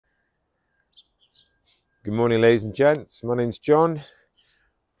Good morning, ladies and gents. My name's John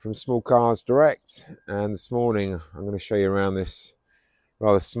from Small Cars Direct, and this morning I'm going to show you around this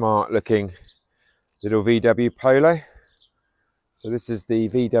rather smart looking little VW Polo. So this is the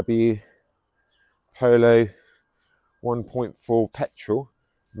VW Polo 1.4 petrol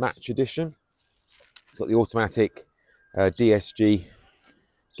match edition. It's got the automatic DSG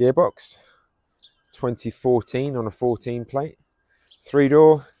gearbox, 2014 on a 14 plate,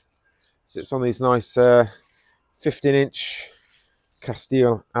 3-door. Sits on these nice 15-inch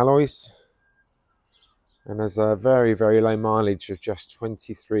Castile alloys and has a very low mileage of just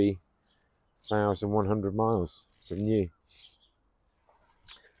 23,100 miles from new.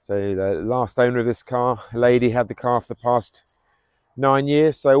 So the last owner of this car, a lady, had the car for the past 9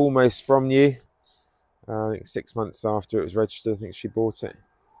 years, so almost from new. I think 6 months after it was registered, I think she bought it.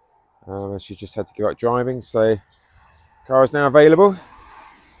 She just had to give up driving, so the car is now available.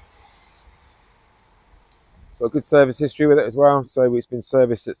 Got a good service history with it as well, so it's been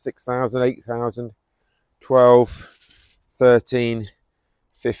serviced at 6,000, 8,000, 12, 13,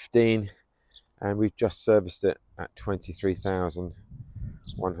 15, and we've just serviced it at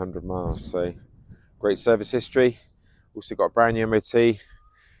 23,100 miles. So great service history. Also got a brand new MOT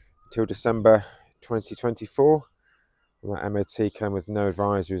until December 2024. And that MOT came with no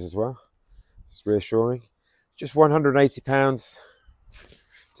advisories as well. It's reassuring. Just £180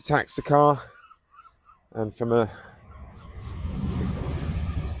 to tax the car. And from a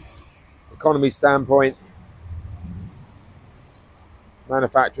economy standpoint,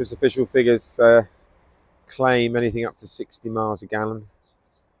 manufacturer's official figures claim anything up to 60 miles a gallon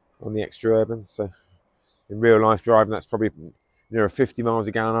on the extra urban. So in real life driving, that's probably near 50 miles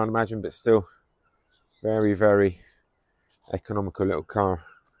a gallon, I'd imagine, but still very economical little car.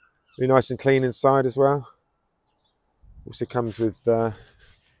 Really nice and clean inside as well. Also comes with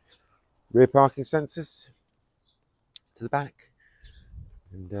rear parking sensors to the back,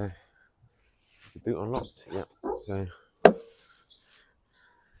 and the boot unlocked. Yep. So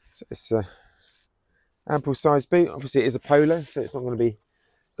it's a ample size boot. Obviously it is a Polo, so it's not going to be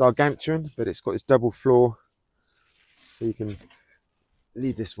gargantuan, but it's got this double floor, so you can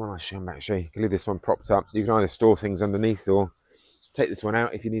leave this one. I'll show you back. You can leave this one propped up. You can either store things underneath or take this one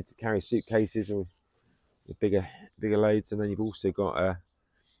out if you need to carry suitcases or bigger loads. And then you've also got a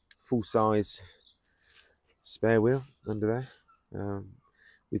full-size spare wheel under there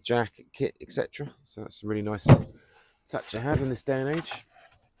with jack, kit, etc. So that's a really nice touch to have in this day and age.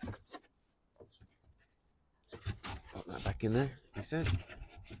 Put that back in there, he says.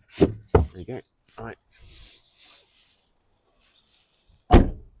 There you go. All right.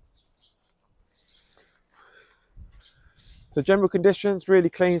 So general conditions, really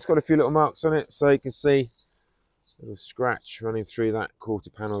clean. It's got a few little marks on it, so you can see a little scratch running through that quarter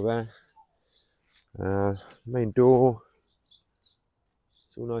panel there. Main door,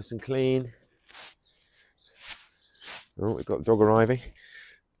 it's all nice and clean. Oh, we've got the dog arriving.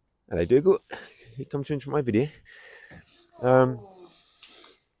 Hello, Dougal. You come to enjoy my video. And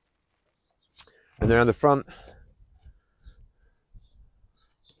then around the front,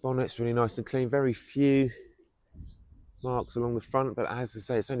 bonnet's really nice and clean. Very few marks along the front, but as I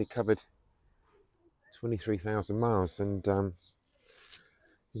say, it's only covered 23,000 miles and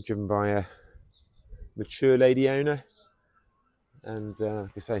driven by a mature lady owner, and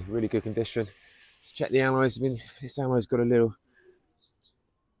like I say, really good condition. Let's check the alloys. I mean, this alloy's got a little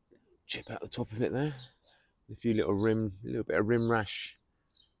chip out the top of it there, a few little bit of rim rash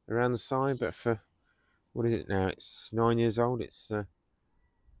around the side, but for what is it now? It's 9 years old. It's in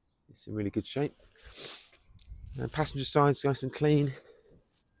really good shape. Passenger side's nice and clean.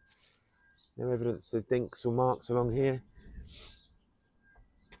 No evidence of dinks or marks along here.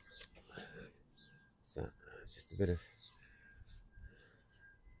 So it's just a bit of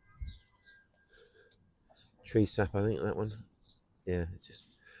tree sap, I think, that one. Yeah, it's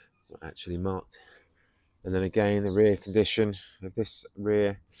not actually marked. And then again, the rear condition of this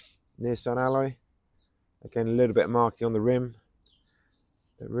rear near side alloy. Again, a little bit of marking on the rim,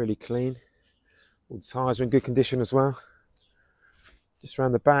 but really clean. All the tyres are in good condition as well. Just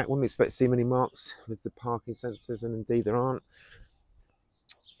around the back, wouldn't expect to see many marks with the parking sensors, and indeed there aren't.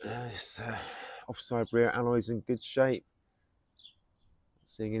 This offside rear alloys in good shape. Not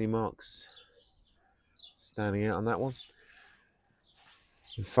seeing any marks standing out on that one.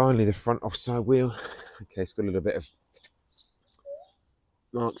 And finally, the front offside wheel. Okay, it's got a little bit of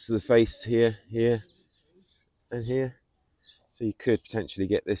marks to the face here, and here. So you could potentially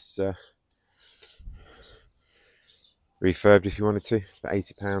get this refurbed if you wanted to. It's about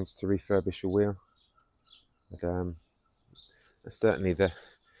 £80 to refurbish your wheel. But that's certainly the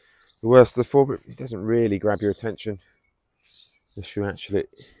the worst of the four, but it doesn't really grab your attention unless you're actually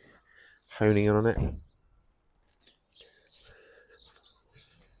honing in on it.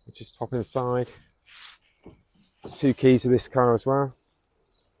 Just pop inside. Got 2 keys for this car as well.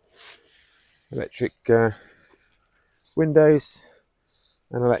 Electric windows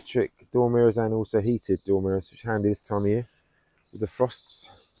and electric door mirrors, and also heated door mirrors, which are handy this time of year with the frosts.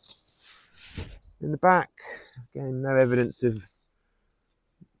 In the back, again, no evidence of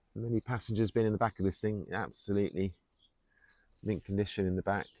many passengers being in the back of this thing. Absolutely mint condition in the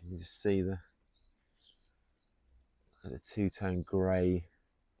back. You can just see the two-tone grey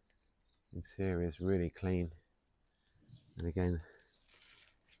interior is really clean. And again,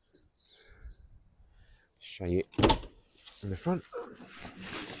 show you in the front.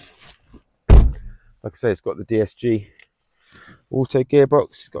 Like I say, it's got the DSG auto gearbox.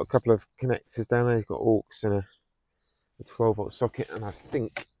 It's got a couple of connectors down there. You've got aux and a 12-volt socket, and I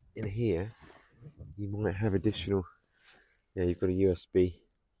think in here you might have additional, yeah, you've got a USB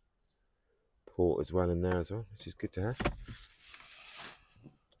port as well in there as well, which is good to have.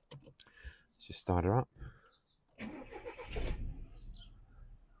 Let's just start her up.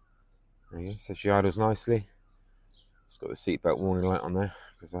 There you go, so she idles nicely. It's got the seatbelt warning light on there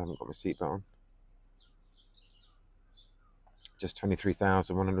because I haven't got my seatbelt on. Just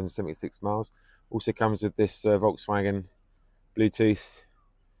 23,176 miles. Also comes with this Volkswagen Bluetooth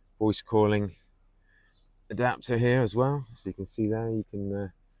voice calling adapter here as well. So you can see there, you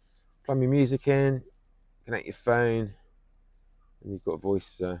can plug your music in, connect your phone, and you've got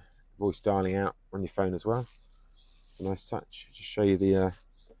voice dialing out on your phone as well. It's a nice touch. Just show you the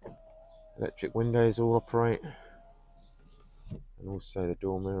electric windows all operate, and also the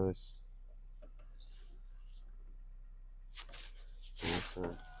door mirrors.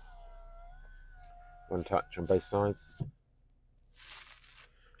 Also one touch on both sides.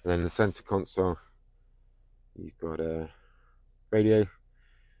 And then the center console, you've got a radio,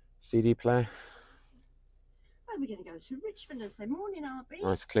 CD player. Oh, we're going to go to Richmond and say morning, RB.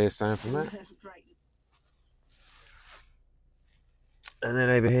 Nice clear sound from that. Great. And then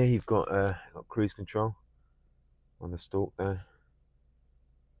over here you've got cruise control on the stalk there.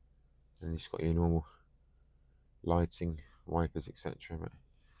 And you've got your normal lighting, wipers, etc. But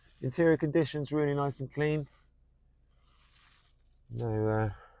interior conditions really nice and clean.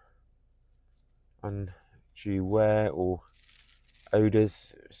 No undue wear or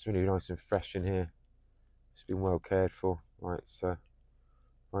odours. It's really nice and fresh in here. It's been well cared for by its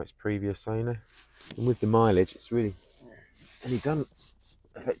previous owner. And with the mileage, it's really only done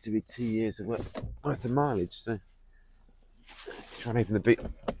effectively 2 years of worth of mileage. So try and open the big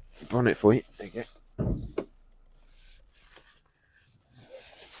bonnet for you. There you go.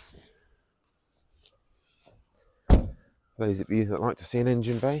 Those of you that like to see an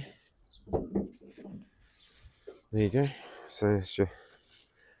engine bay, there you go. So it's your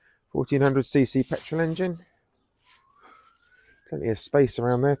 1400cc petrol engine. Plenty of space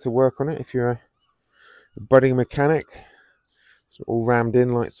around there to work on it if you're a budding mechanic. It's not all rammed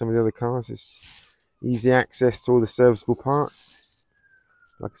in like some of the other cars. It's easy access to all the serviceable parts.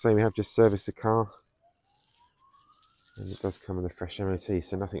 Like I say, we have just serviced the car, and it does come with a fresh MOT,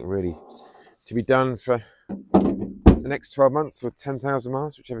 so nothing really to be done for the next 12 months or 10,000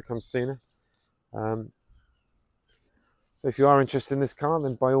 miles, whichever comes sooner. So if you are interested in this car,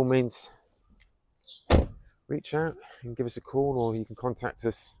 then by all means reach out and give us a call, or you can contact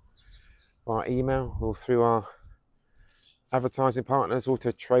us via email or through our advertising partners,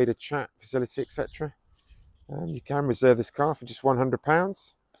 Auto Trader chat facility, etc. You can reserve this car for just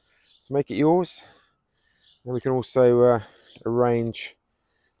 £100 to make it yours, and we can also arrange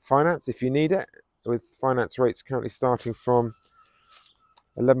finance if you need it, with finance rates currently starting from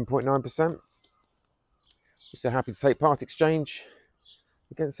 11.9%. We're so happy to take part exchange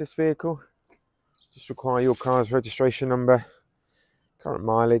against this vehicle. Just require your car's registration number, current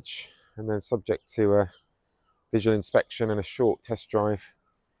mileage, and then subject to a visual inspection and a short test drive,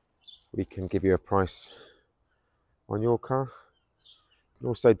 we can give you a price on your car. We can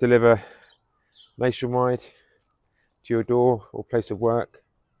also deliver nationwide to your door or place of work.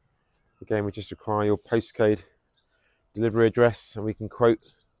 Again, we just require your postcode, delivery address, and we can quote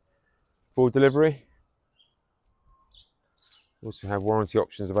for delivery. We also have warranty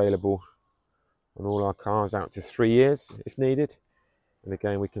options available on all our cars out to 3 years if needed. And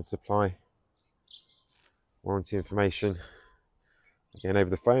again, we can supply warranty information again over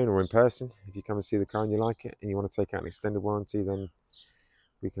the phone or in person. If you come and see the car and you like it and you want to take out an extended warranty, then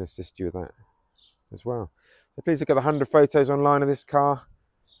we can assist you with that as well. So please look at the 100 photos online of this car.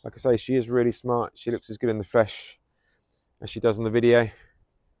 Like I say, she is really smart. She looks as good in the flesh as she does on the video.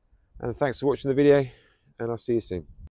 And thanks for watching the video, and I'll see you soon.